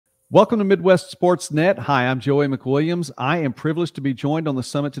Welcome to Midwest Sports Net. Hi, I'm Joey McWilliams. I am privileged to be joined on the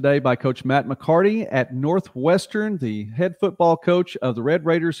summit today by Coach Matt McCarty at Northwestern, the head football coach of the Red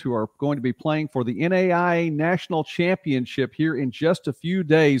Raiders, who are going to be playing for the NAIA National Championship here in just a few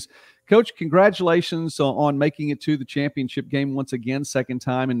days. Coach, congratulations on making it to the championship game once again, second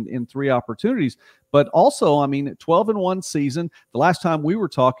time in three opportunities. But also, 12-1 season. The last time we were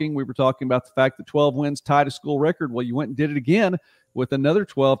talking about the fact that 12 wins tied a school record. Well, you went and did it again with another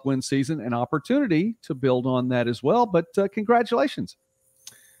 12-win season, an opportunity to build on that as well. But congratulations.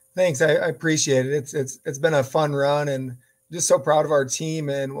 Thanks. I appreciate it. It's been a fun run, and just so proud of our team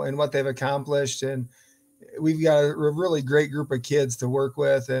and what they've accomplished. And we've got a really great group of kids to work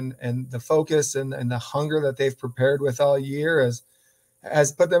with, and the focus and the hunger that they've prepared with all year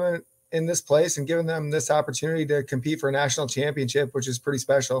has put them in this place and given them this opportunity to compete for a national championship, which is pretty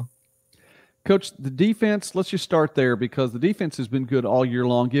special. Coach, the defense, let's just start there because the defense has been good all year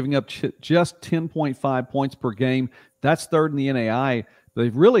long, giving up just 10.5 points per game. That's third in the NAIA.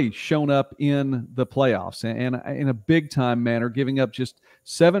 They've really shown up in the playoffs and in a big-time manner, giving up just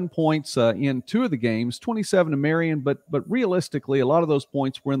 7 points in two of the games, 27 to Marion, but realistically, a lot of those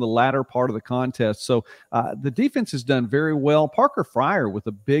points were in the latter part of the contest. So the defense has done very well. Parker Fryer with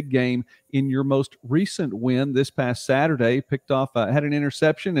a big game in your most recent win this past Saturday, picked off, had an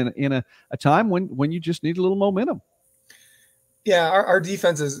interception in a time when you just need a little momentum. Yeah, our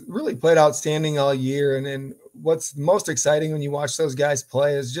defense has really played outstanding all year. And what's most exciting when you watch those guys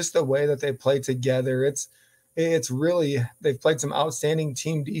play is just the way that they play together. It's really, they've played some outstanding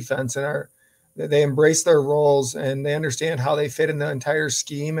team defense, and they embrace their roles and they understand how they fit in the entire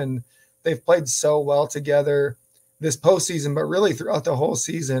scheme. And they've played so well together this postseason, but really throughout the whole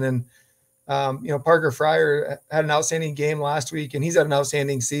season. And, Parker Fryer had an outstanding game last week, and he's had an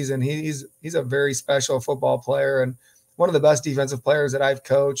outstanding season. He's a very special football player and one of the best defensive players that I've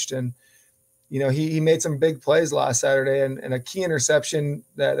coached. And, he made some big plays last Saturday and a key interception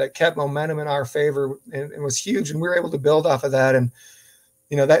that kept momentum in our favor and was huge. And we were able to build off of that. And,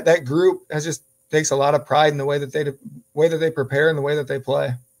 that group takes a lot of pride in the way that they prepare and the way that they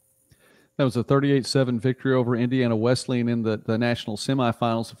play. That was a 38-7 victory over Indiana Wesleyan in the national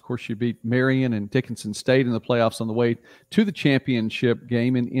semifinals. Of course, you beat Marion and Dickinson State in the playoffs on the way to the championship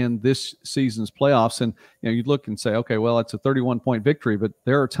game in this season's playoffs. And you'd look and say, okay, well, it's a 31-point victory, but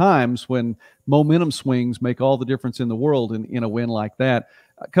there are times when momentum swings make all the difference in the world in a win like that.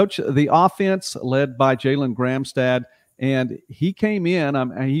 Coach, the offense led by Jalen Gramstad, and he came in.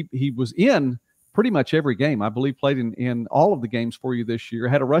 He was in pretty much every game, I believe, played in all of the games for you this year,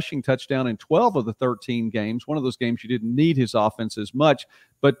 had a rushing touchdown in 12 of the 13 games. One of those games you didn't need his offense as much,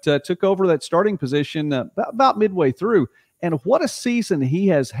 but took over that starting position about midway through. And what a season he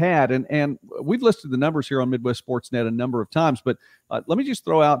has had. And we've listed the numbers here on Midwest Sports Net a number of times, but let me just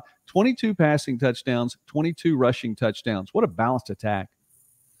throw out 22 passing touchdowns, 22 rushing touchdowns. What a balanced attack.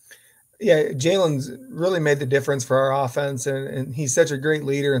 Yeah, Jalen's really made the difference for our offense, and he's such a great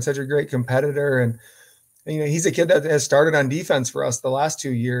leader and such a great competitor. And he's a kid that has started on defense for us the last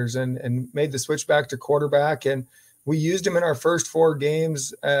 2 years and made the switch back to quarterback. And we used him in our first 4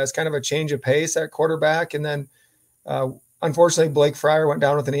 games as kind of a change of pace at quarterback. And then unfortunately, Blake Fryer went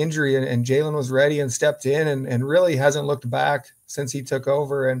down with an injury, and Jalen was ready and stepped in and really hasn't looked back since he took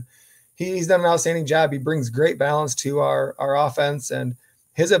over. And he's done an outstanding job. He brings great balance to our offense, and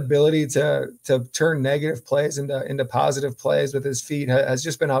his ability to turn negative plays into positive plays with his feet has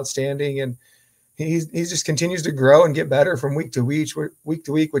just been outstanding. And he just continues to grow and get better from week to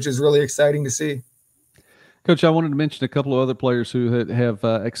week, which is really exciting to see. Coach, I wanted to mention a couple of other players who have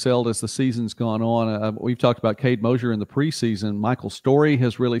excelled as the season's gone on. We've talked about Cade Mosier in the preseason. Michael Story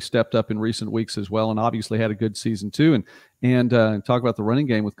has really stepped up in recent weeks as well, and obviously had a good season too. And talk about the running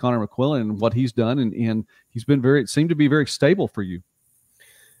game with Connor McQuillan and what he's done, and he's been seemed to be very stable for you.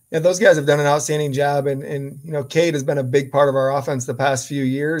 Yeah, those guys have done an outstanding job, and Cade has been a big part of our offense the past few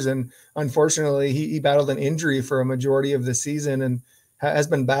years. And unfortunately, he battled an injury for a majority of the season, and has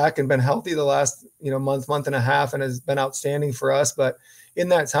been back and been healthy the last month and a half, and has been outstanding for us. But in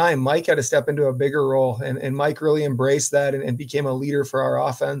that time, Mike had to step into a bigger role, and Mike really embraced that and became a leader for our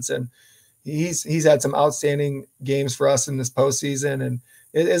offense. And he's had some outstanding games for us in this postseason, and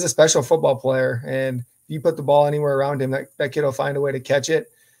is a special football player. And if you put the ball anywhere around him, that kid will find a way to catch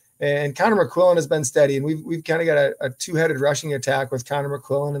it. And Connor McQuillan has been steady, and we've kind of got a two-headed rushing attack with Connor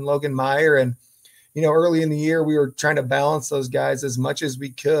McQuillan and Logan Meyer. And early in the year, we were trying to balance those guys as much as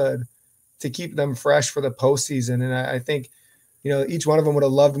we could to keep them fresh for the postseason. And I think each one of them would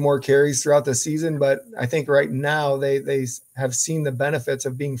have loved more carries throughout the season, but I think right now they have seen the benefits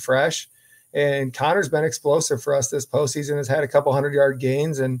of being fresh. And Connor's been explosive for us this postseason. Has had a couple 100-yard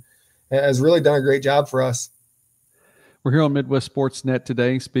gains, and has really done a great job for us. We're here on Midwest Sports Net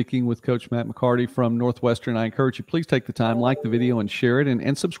today speaking with Coach Matt McCarty from Northwestern. I encourage you, please take the time, like the video and share it,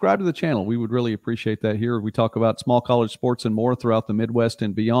 and subscribe to the channel. We would really appreciate that. Here we talk about small college sports and more throughout the Midwest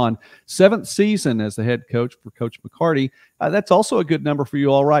and beyond. 7th season as the head coach for Coach McCarty. That's also a good number for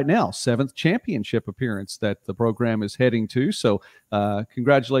you all right now. 7th championship appearance that the program is heading to. So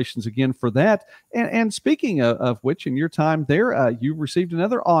congratulations again for that. And speaking of which, in your time there, you received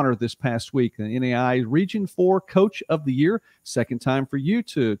another honor this past week, the NAIA Region 4 Coach of the Year. Second time for you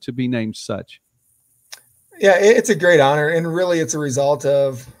to be named such. Yeah, it's a great honor, and really it's a result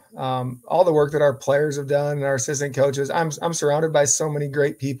of all the work that our players have done and our assistant coaches. I'm surrounded by so many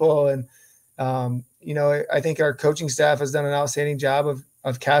great people, and I think our coaching staff has done an outstanding job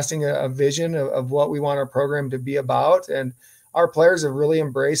of casting a vision of what we want our program to be about, and our players have really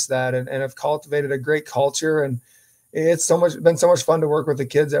embraced that and have cultivated a great culture. And it's been so much fun to work with the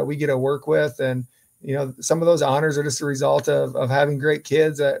kids that we get to work with. And some of those honors are just a result of having great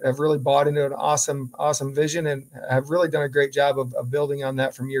kids that have really bought into an awesome vision and have really done a great job of building on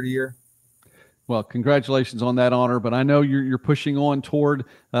that from year to year. Well, congratulations on that honor, but I know you're pushing on toward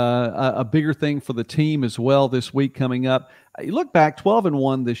a bigger thing for the team as well this week coming up. You look back,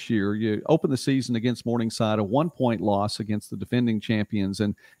 12-1 this year. You opened the season against Morningside, a 1-point loss against the defending champions,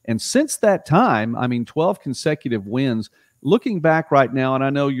 and since that time, 12 consecutive wins. Looking back right now, and I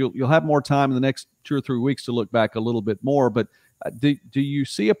know you'll have more time in the next 2 or 3 weeks to look back a little bit more, but do you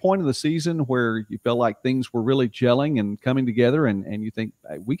see a point of the season where you felt like things were really gelling and coming together, and you think,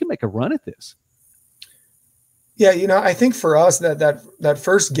 hey, we can make a run at this? Yeah, I think for us that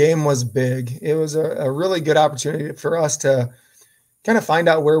first game was big. It was a really good opportunity for us to kind of find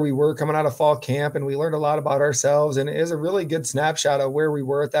out where we were coming out of fall camp, and we learned a lot about ourselves, and it is a really good snapshot of where we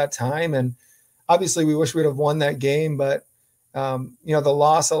were at that time. And obviously we wish we'd have won that game, but the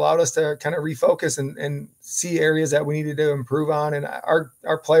loss allowed us to kind of refocus and see areas that we needed to improve on. And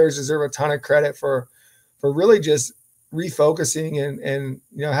our players deserve a ton of credit for really just refocusing and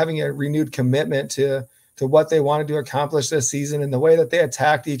having a renewed commitment to what they wanted to accomplish this season and the way that they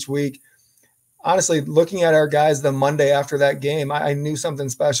attacked each week. Honestly, looking at our guys the Monday after that game, I knew something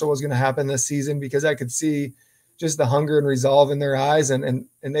special was going to happen this season because I could see just the hunger and resolve in their eyes, and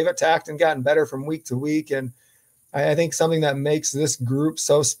they've attacked and gotten better from week to week. And I think something that makes this group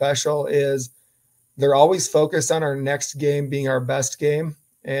so special is they're always focused on our next game being our best game,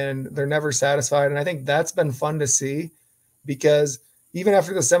 and they're never satisfied. And I think that's been fun to see, because even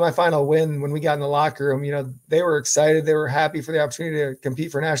after the semifinal win, when we got in the locker room, they were excited. They were happy for the opportunity to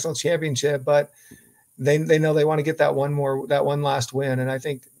compete for a national championship, but they know they want to get that one last win. And I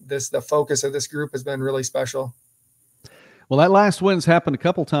think the focus of this group has been really special. Well, that last win's happened a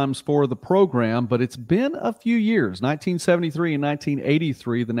couple times for the program, but it's been a few years, 1973 and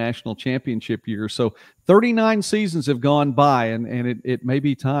 1983, the national championship years. So 39 seasons have gone by, and it may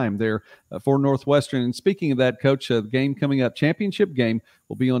be time there for Northwestern. And speaking of that, Coach, the game coming up, championship game,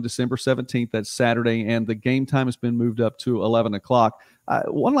 will be on December 17th. That's Saturday, and the game time has been moved up to 11 o'clock.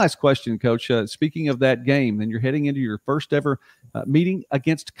 One last question, Coach. Speaking of that game, then you're heading into your first ever meeting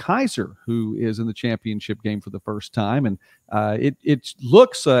against Keiser, who is in the championship game for the first time. And it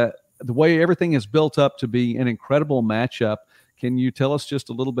looks, the way everything is built up, to be an incredible matchup. Can you tell us just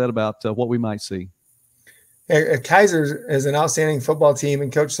a little bit about what we might see? Keiser is an outstanding football team,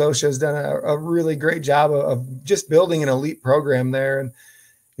 and Coach Sosha has done a really great job of just building an elite program there. And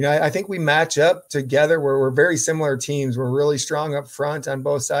I think we match up together where we're very similar teams. We're really strong up front on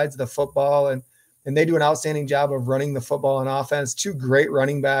both sides of the football, and they do an outstanding job of running the football on offense. 2 great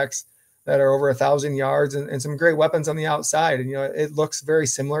running backs that are over 1,000 yards and some great weapons on the outside. And, it looks very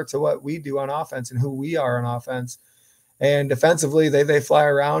similar to what we do on offense and who we are on offense. And defensively, they fly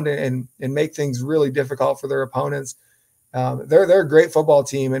around and make things really difficult for their opponents. They're a great football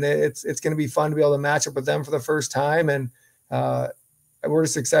team, and it's going to be fun to be able to match up with them for the first time. And we're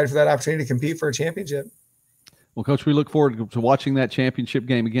just excited for that opportunity to compete for a championship. Well, Coach, we look forward to watching that championship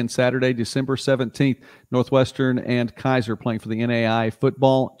game again Saturday, December 17th, Northwestern and Keiser playing for the NAIA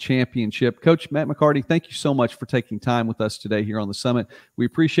Football Championship. Coach Matt McCarty, thank you so much for taking time with us today here on the Summit. We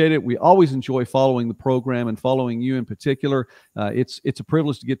appreciate it. We always enjoy following the program and following you in particular. It's a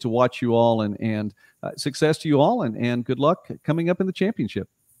privilege to get to watch you all, and success to you all, and good luck coming up in the championship.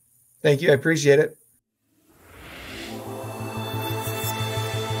 Thank you. I appreciate it.